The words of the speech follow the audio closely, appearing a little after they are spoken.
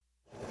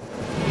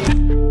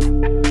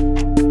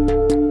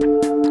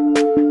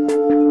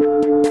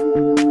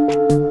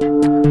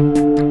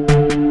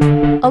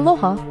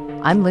Aloha,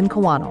 I'm Lynn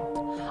Kawano.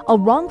 A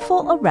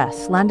wrongful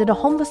arrest landed a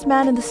homeless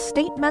man in the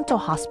state mental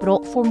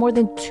hospital for more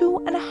than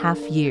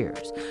 2.5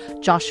 years.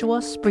 Joshua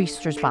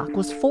Spriestersbach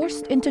was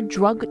forced into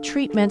drug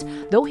treatment,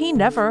 though he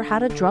never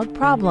had a drug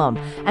problem,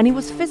 and he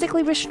was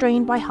physically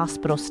restrained by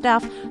hospital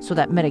staff so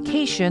that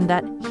medication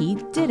that he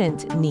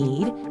didn't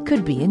need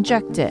could be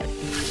injected.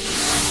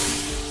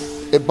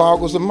 It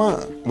boggles the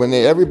mind. When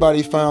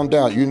everybody found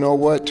out,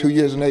 2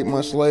 years and 8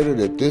 months later,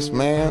 that this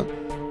man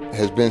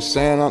has been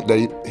saying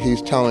that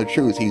he's telling the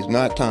truth. He's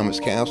not Thomas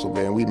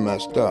Castleberry, and we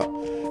messed up.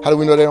 How do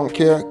we know they don't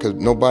care? Because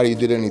nobody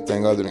did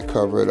anything other than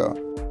cover it up.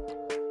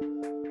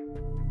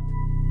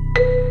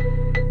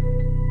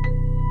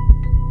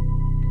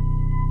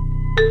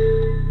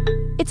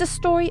 It's a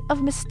story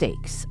of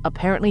mistakes,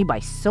 apparently by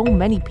so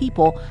many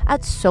people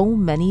at so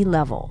many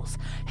levels.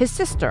 His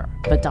sister,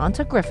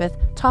 Vedanta Griffith,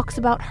 talks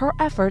about her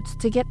efforts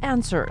to get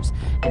answers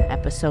in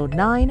episode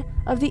 9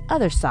 of The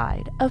Other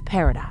Side of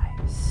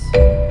Paradise.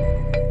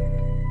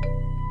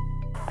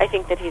 I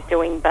think that he's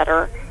doing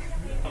better.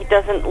 He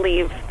doesn't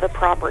leave the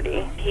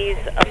property. He's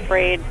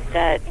afraid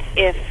that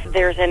if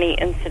there's any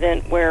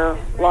incident where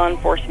law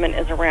enforcement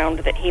is around,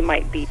 that he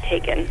might be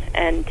taken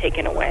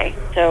away.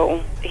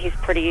 So he's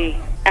pretty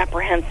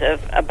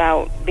apprehensive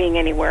about being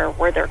anywhere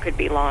where there could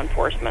be law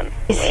enforcement.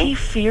 Is he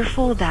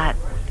fearful that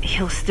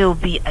he'll still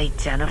be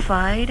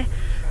identified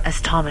as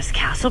Thomas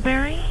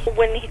Castleberry?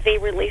 When they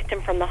released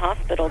him from the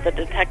hospital, the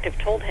detective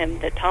told him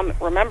that Thomas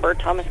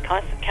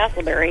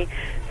Castleberry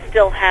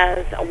still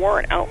has a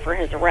warrant out for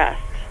his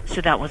arrest. So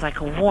that was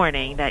like a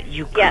warning that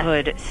you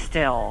could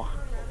still...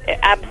 It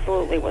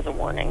absolutely was a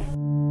warning.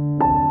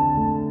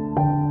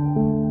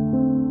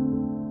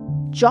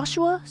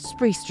 Joshua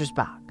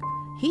Spriestersbach.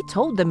 He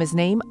told them his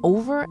name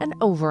over and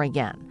over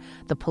again.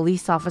 The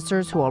police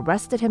officers who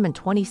arrested him in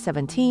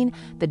 2017,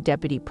 the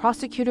deputy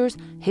prosecutors,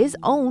 his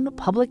own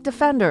public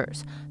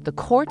defenders, the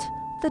court,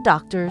 the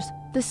doctors,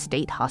 the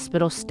state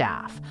hospital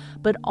staff.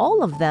 But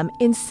all of them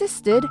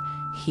insisted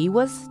he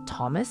was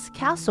Thomas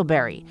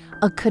Castleberry,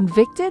 a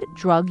convicted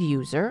drug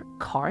user,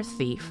 car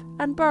thief,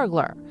 and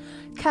burglar.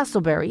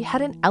 Castleberry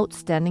had an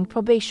outstanding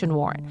probation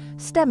warrant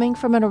stemming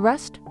from an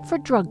arrest for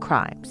drug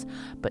crimes,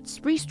 but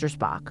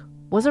Spriestersbach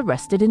was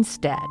arrested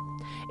instead.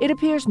 It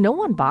appears no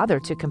one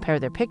bothered to compare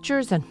their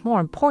pictures and,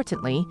 more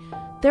importantly,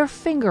 their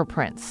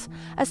fingerprints,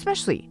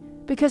 especially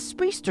because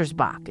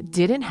Spriestersbach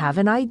didn't have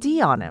an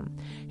ID on him.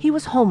 He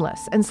was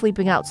homeless and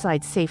sleeping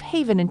outside Safe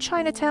Haven in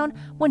Chinatown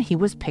when he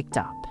was picked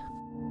up.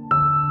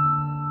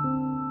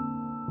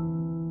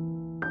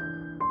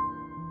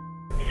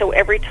 So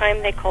every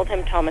time they called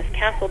him Thomas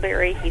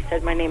Castleberry, he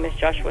said, "My name is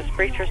Joshua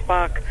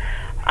Spriestersbach.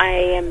 I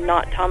am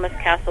not Thomas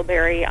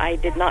Castleberry. I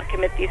did not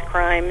commit these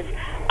crimes.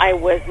 I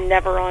was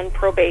never on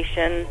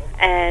probation."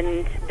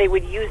 And they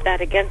would use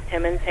that against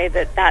him and say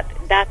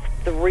that's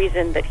the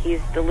reason that he's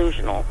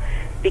delusional,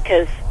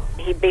 because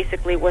he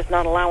basically was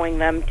not allowing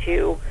them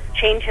to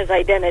change his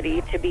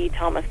identity to be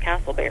Thomas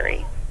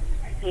Castleberry.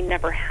 He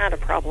never had a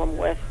problem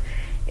with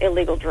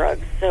illegal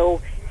drugs,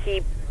 so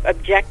he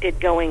objected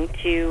going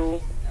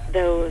to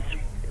those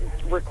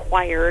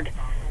required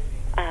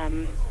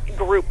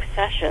group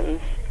sessions,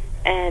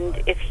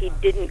 and if he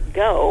didn't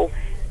go,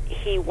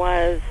 he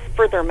was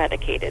further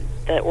medicated.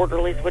 The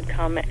orderlies would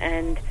come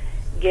and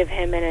give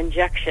him an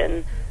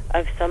injection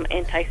of some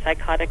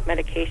antipsychotic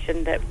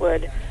medication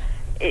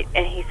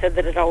and he said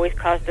that it always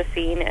caused a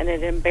scene and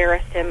it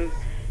embarrassed him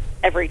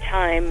every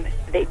time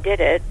they did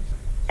it,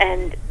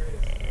 and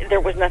there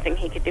was nothing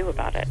he could do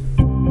about it.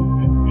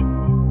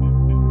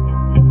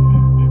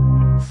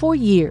 For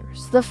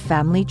years, the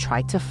family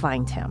tried to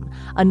find him.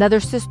 Another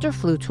sister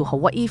flew to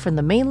Hawaii from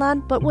the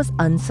mainland but was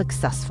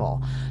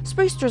unsuccessful.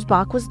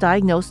 Spriestersbach was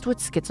diagnosed with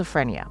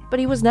schizophrenia, but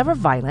he was never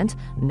violent,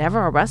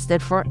 never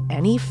arrested for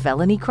any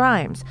felony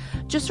crimes,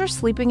 just for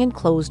sleeping in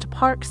closed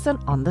parks and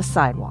on the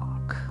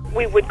sidewalk.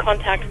 We would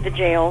contact the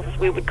jails,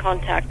 we would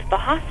contact the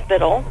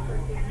hospital,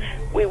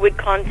 we would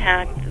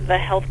contact the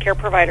healthcare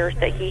providers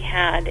that he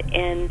had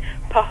in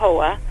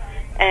Pahoa,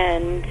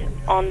 and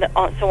on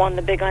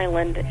the Big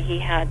Island, he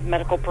had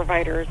medical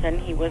providers, and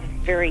he was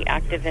very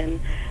active in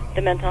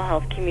the mental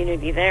health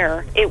community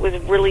there. It was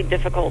really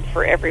difficult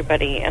for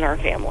everybody in our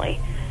family,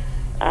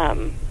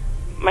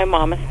 my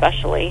mom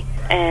especially,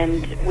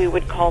 and we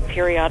would call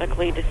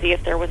periodically to see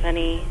if there was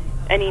any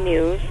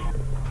news.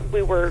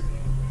 We were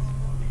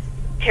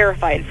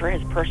terrified for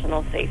his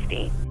personal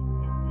safety.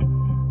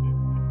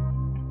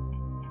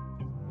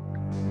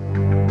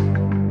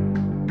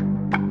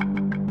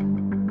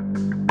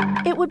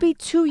 It would be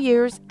 2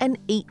 years and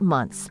 8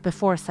 months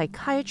before a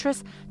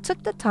psychiatrist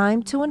took the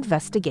time to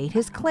investigate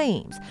his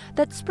claims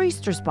that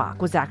Spriestersbach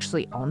was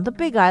actually on the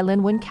Big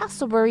Island when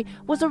Castleberry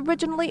was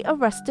originally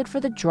arrested for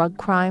the drug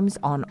crimes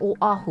on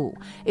Oahu.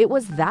 It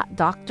was that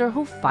doctor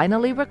who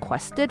finally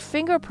requested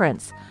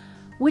fingerprints,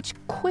 which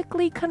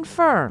quickly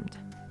confirmed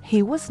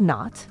he was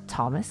not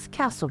Thomas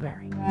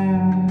Castleberry.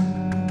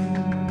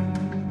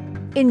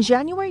 In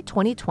January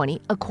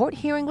 2020, a court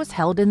hearing was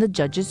held in the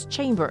judge's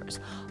chambers.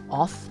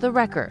 Off the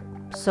record,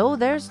 so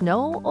there's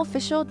no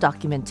official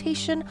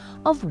documentation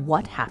of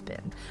what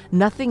happened.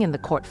 Nothing in the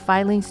court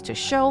filings to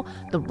show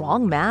the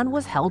wrong man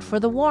was held for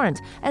the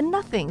warrant, and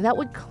nothing that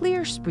would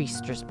clear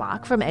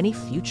Spriestersbach from any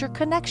future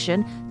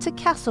connection to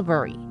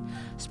Castleberry.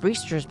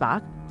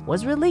 Spriestersbach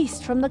was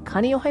released from the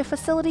Kaneohe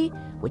facility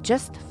with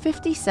just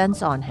 50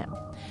 cents on him.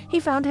 He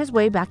found his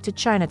way back to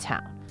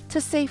Chinatown,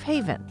 to safe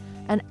haven,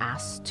 and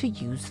asked to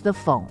use the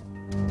phone.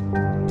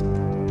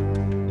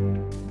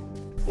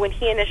 When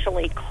he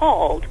initially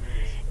called,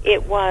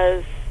 it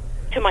was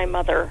to my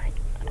mother,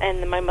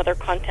 and my mother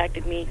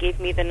contacted me, gave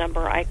me the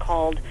number. I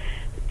called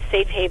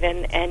Safe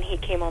Haven, and he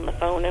came on the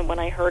phone, and when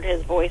I heard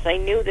his voice, I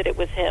knew that it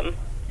was him.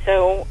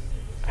 So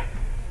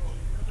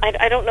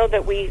I don't know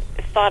that we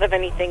thought of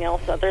anything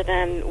else other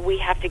than, we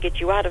have to get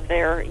you out of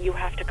there. You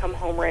have to come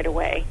home right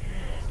away.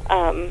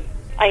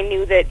 I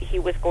knew that he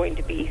was going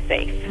to be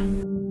safe.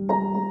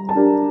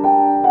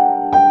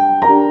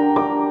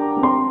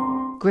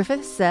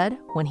 Griffith said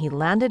when he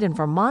landed in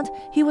Vermont,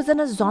 he was in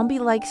a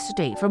zombie-like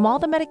state from all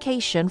the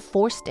medication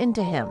forced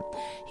into him.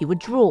 He would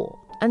drool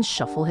and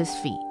shuffle his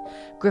feet.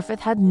 Griffith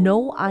had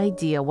no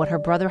idea what her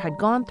brother had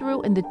gone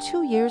through in the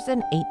 2 years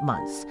and 8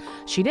 months.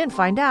 She didn't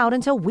find out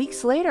until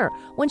weeks later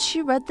when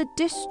she read the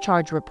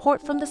discharge report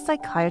from the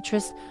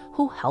psychiatrist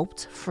who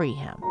helped free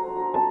him.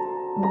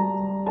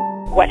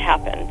 What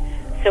happened?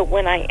 So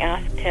when I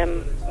asked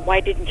him, why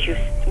didn't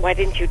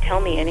you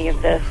tell me any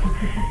of this?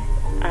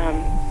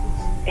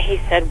 He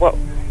said,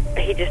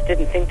 he just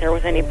didn't think there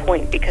was any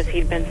point because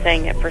he'd been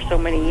saying it for so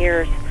many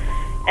years,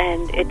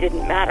 and it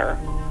didn't matter.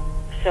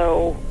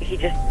 So he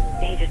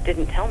just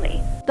didn't tell me.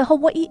 The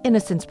Hawaii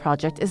Innocence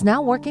Project is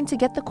now working to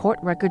get the court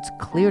records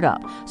cleared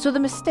up so the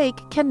mistake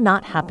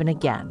cannot happen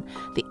again.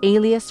 The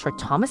alias for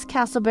Thomas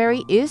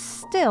Castleberry is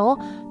still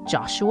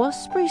Joshua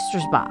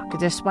Spriestersbach,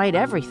 despite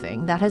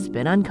everything that has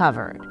been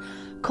uncovered.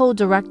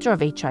 Co-director of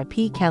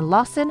HIP, Ken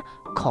Lawson,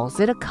 calls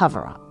it a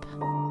cover-up.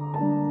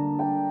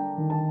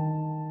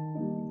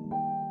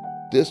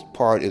 This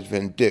part is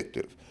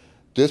vindictive.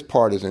 This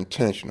part is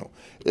intentional.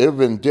 It would have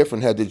been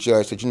different had the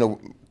judge said,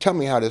 tell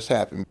me how this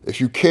happened. If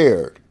you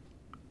cared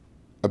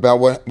about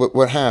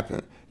what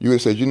happened, you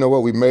would have said,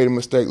 we made a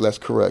mistake, let's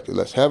correct it.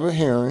 Let's have a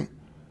hearing,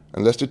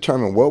 and let's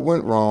determine what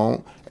went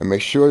wrong, and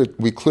make sure that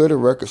we clear the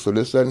record so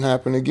this doesn't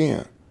happen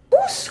again. Who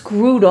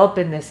screwed up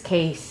in this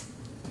case?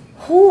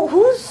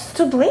 Who's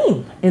to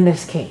blame in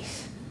this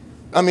case?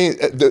 I mean,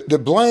 the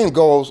blame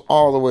goes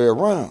all the way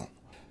around.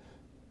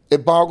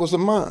 It boggles the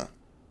mind.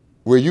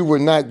 Where you would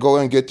not go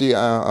and get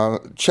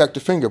check the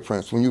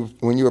fingerprints when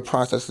you were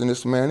processing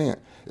this man in.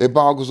 It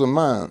boggles the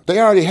mind. They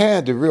already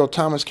had the real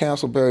Thomas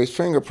Castleberry's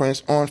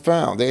fingerprints on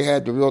file. They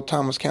had the real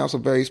Thomas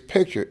Castleberry's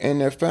picture in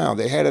their file.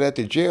 They had it at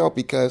the jail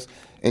because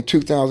in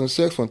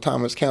 2006, when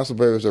Thomas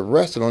Castleberry was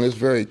arrested on this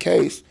very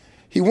case,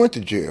 he went to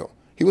jail.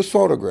 He was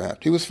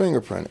photographed. He was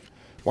fingerprinted.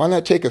 Why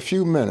not take a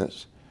few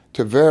minutes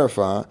to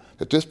verify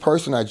that this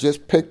person I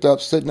just picked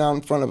up sitting out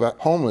in front of a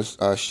homeless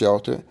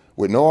shelter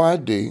with no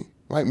ID,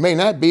 right, may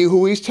not be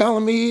who he's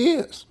telling me he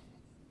is.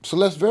 So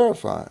let's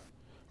verify it,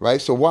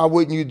 right? So why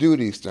wouldn't you do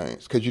these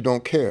things? Because you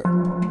don't care.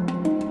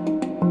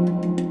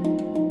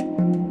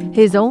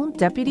 His own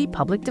deputy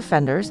public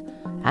defenders,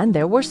 and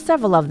there were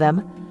several of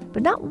them,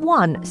 but not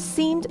one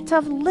seemed to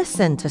have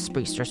listened to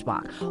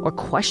Spriestersbach or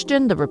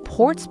questioned the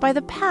reports by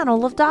the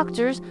panel of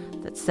doctors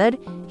that said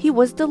he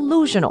was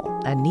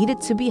delusional and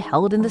needed to be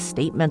held in the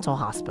state mental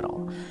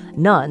hospital.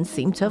 None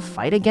seemed to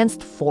fight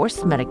against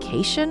forced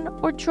medication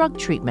or drug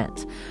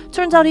treatment.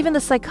 Turns out even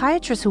the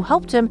psychiatrist who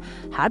helped him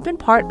had been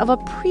part of a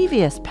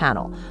previous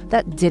panel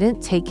that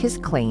didn't take his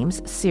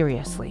claims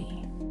seriously.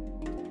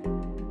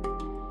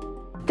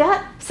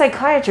 That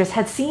psychiatrist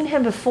had seen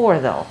him before,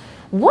 though.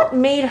 What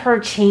made her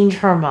change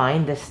her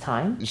mind this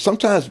time?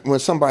 Sometimes when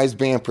somebody's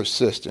being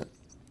persistent,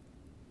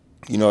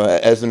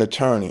 as an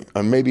attorney,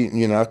 or maybe,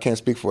 I can't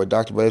speak for a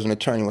doctor, but as an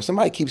attorney, when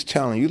somebody keeps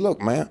telling you,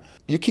 look, man,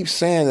 you keep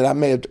saying that I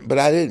may have, but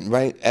I didn't,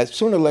 right? As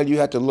sooner or later, you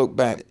have to look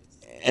back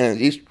and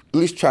at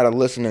least try to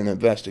listen and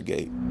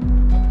investigate.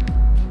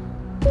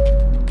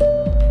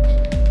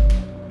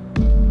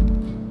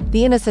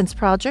 The Innocence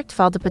Project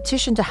filed a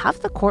petition to have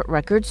the court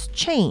records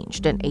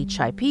changed, and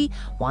HIP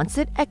wants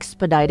it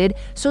expedited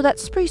so that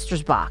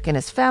Spriestersbach and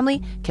his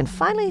family can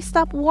finally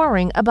stop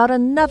worrying about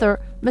another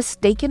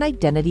mistaken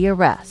identity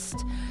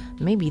arrest.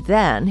 Maybe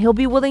then he'll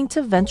be willing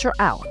to venture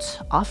out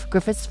off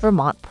Griffith's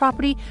Vermont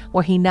property,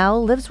 where he now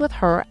lives with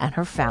her and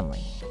her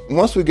family.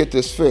 Once we get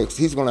this fixed,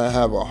 he's going to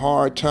have a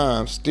hard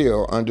time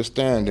still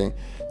understanding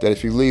that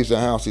if he leaves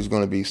the house, he's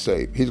going to be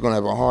safe. He's going to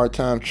have a hard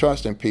time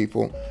trusting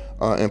people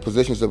in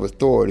positions of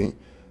authority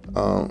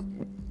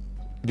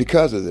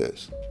because of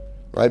this,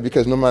 right?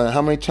 Because no matter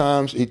how many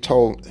times he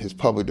told his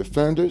public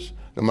defenders,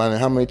 no matter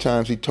how many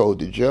times he told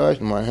the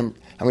judge, no matter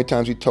how many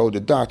times he told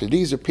the doctor,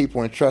 these are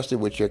people entrusted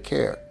with your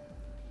care.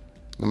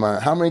 No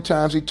matter how many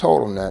times he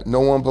told them that, no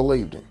one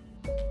believed him.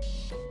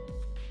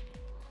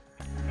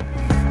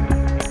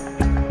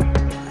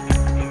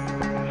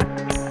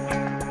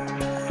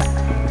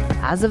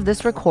 As of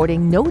this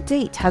recording, no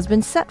date has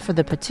been set for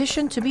the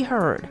petition to be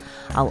heard.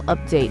 I'll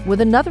update with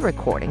another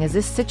recording as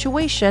this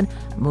situation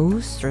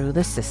moves through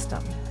the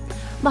system.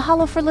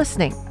 Mahalo for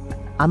listening.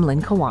 I'm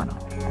Lynn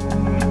Kawano.